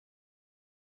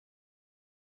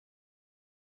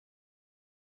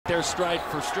there stride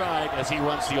for stride as he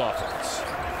runs the offense.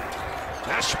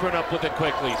 Ashburn up with it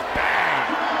quickly.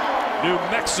 Bang! New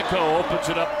Mexico opens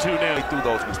it up 2-0. Through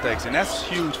those mistakes, and that's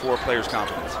huge for a player's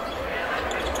confidence.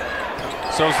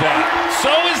 So's that.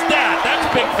 So is that. That's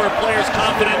big for a player's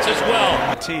confidence as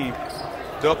well. Team,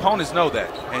 the opponents know that,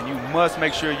 and you must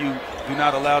make sure you do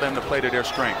not allow them to play to their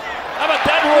strength. How about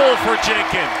that roll for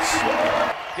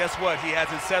Jenkins? Guess what? He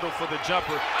hasn't settled for the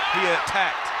jumper. He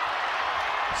attacked.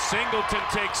 Singleton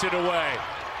takes it away.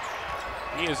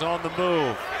 He is on the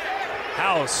move.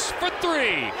 House for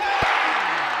three.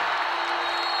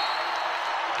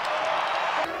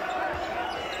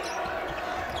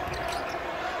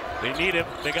 They need him.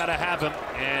 They got to have him,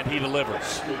 and he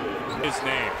delivers. His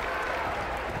name.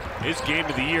 His game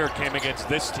of the year came against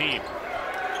this team.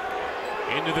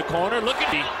 Into the corner. Look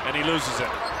at him, and he loses it.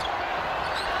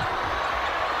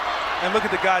 And look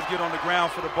at the guys get on the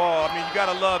ground for the ball. I mean, you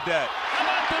got to love that. How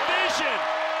about the vision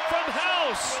from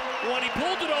House when he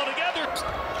pulled it all together?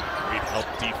 Great help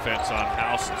defense on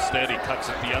House. Instead, he cuts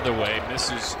it the other way.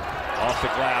 Misses off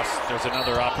the glass. There's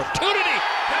another opportunity.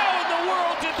 How in the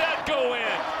world did that go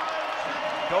in?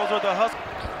 Those are the hustles.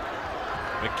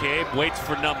 McCabe waits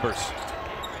for numbers.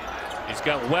 He's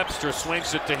got Webster,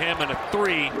 swings it to him, and a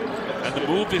three. And the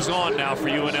move is on now for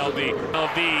UNLV.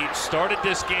 UNLV started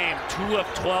this game 2 of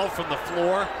 12 from the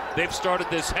floor. They've started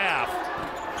this half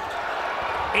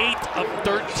 8 of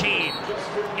 13.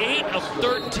 8 of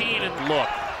 13, and look,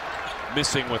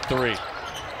 missing with 3.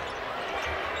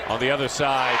 On the other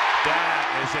side, that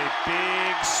is a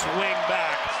big swing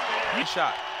back.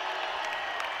 Shot.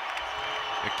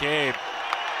 McCabe,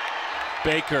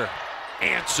 Baker,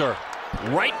 answer,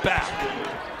 right back.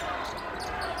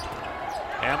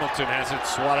 Hamilton has it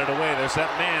swatted away. There's that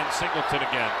man, Singleton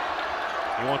again.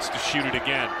 He wants to shoot it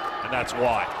again, and that's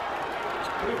why.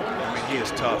 I mean, he is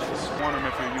tough. Want him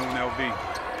if you're UNLV.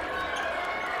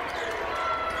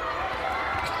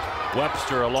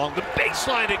 Webster along the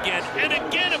baseline again, and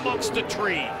again amongst the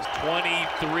trees.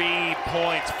 23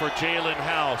 points for Jalen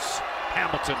House.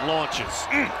 Hamilton launches.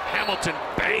 Hamilton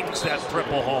bangs that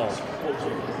triple home.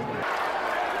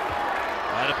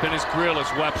 Right up in his grill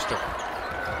is Webster.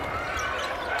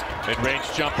 Mid-range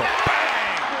jumper.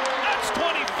 Bang! That's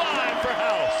 25 for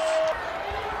House.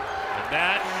 And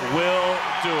that will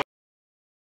do it.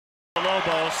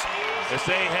 Lobos as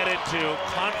they head into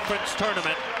conference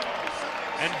tournament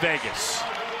in Vegas.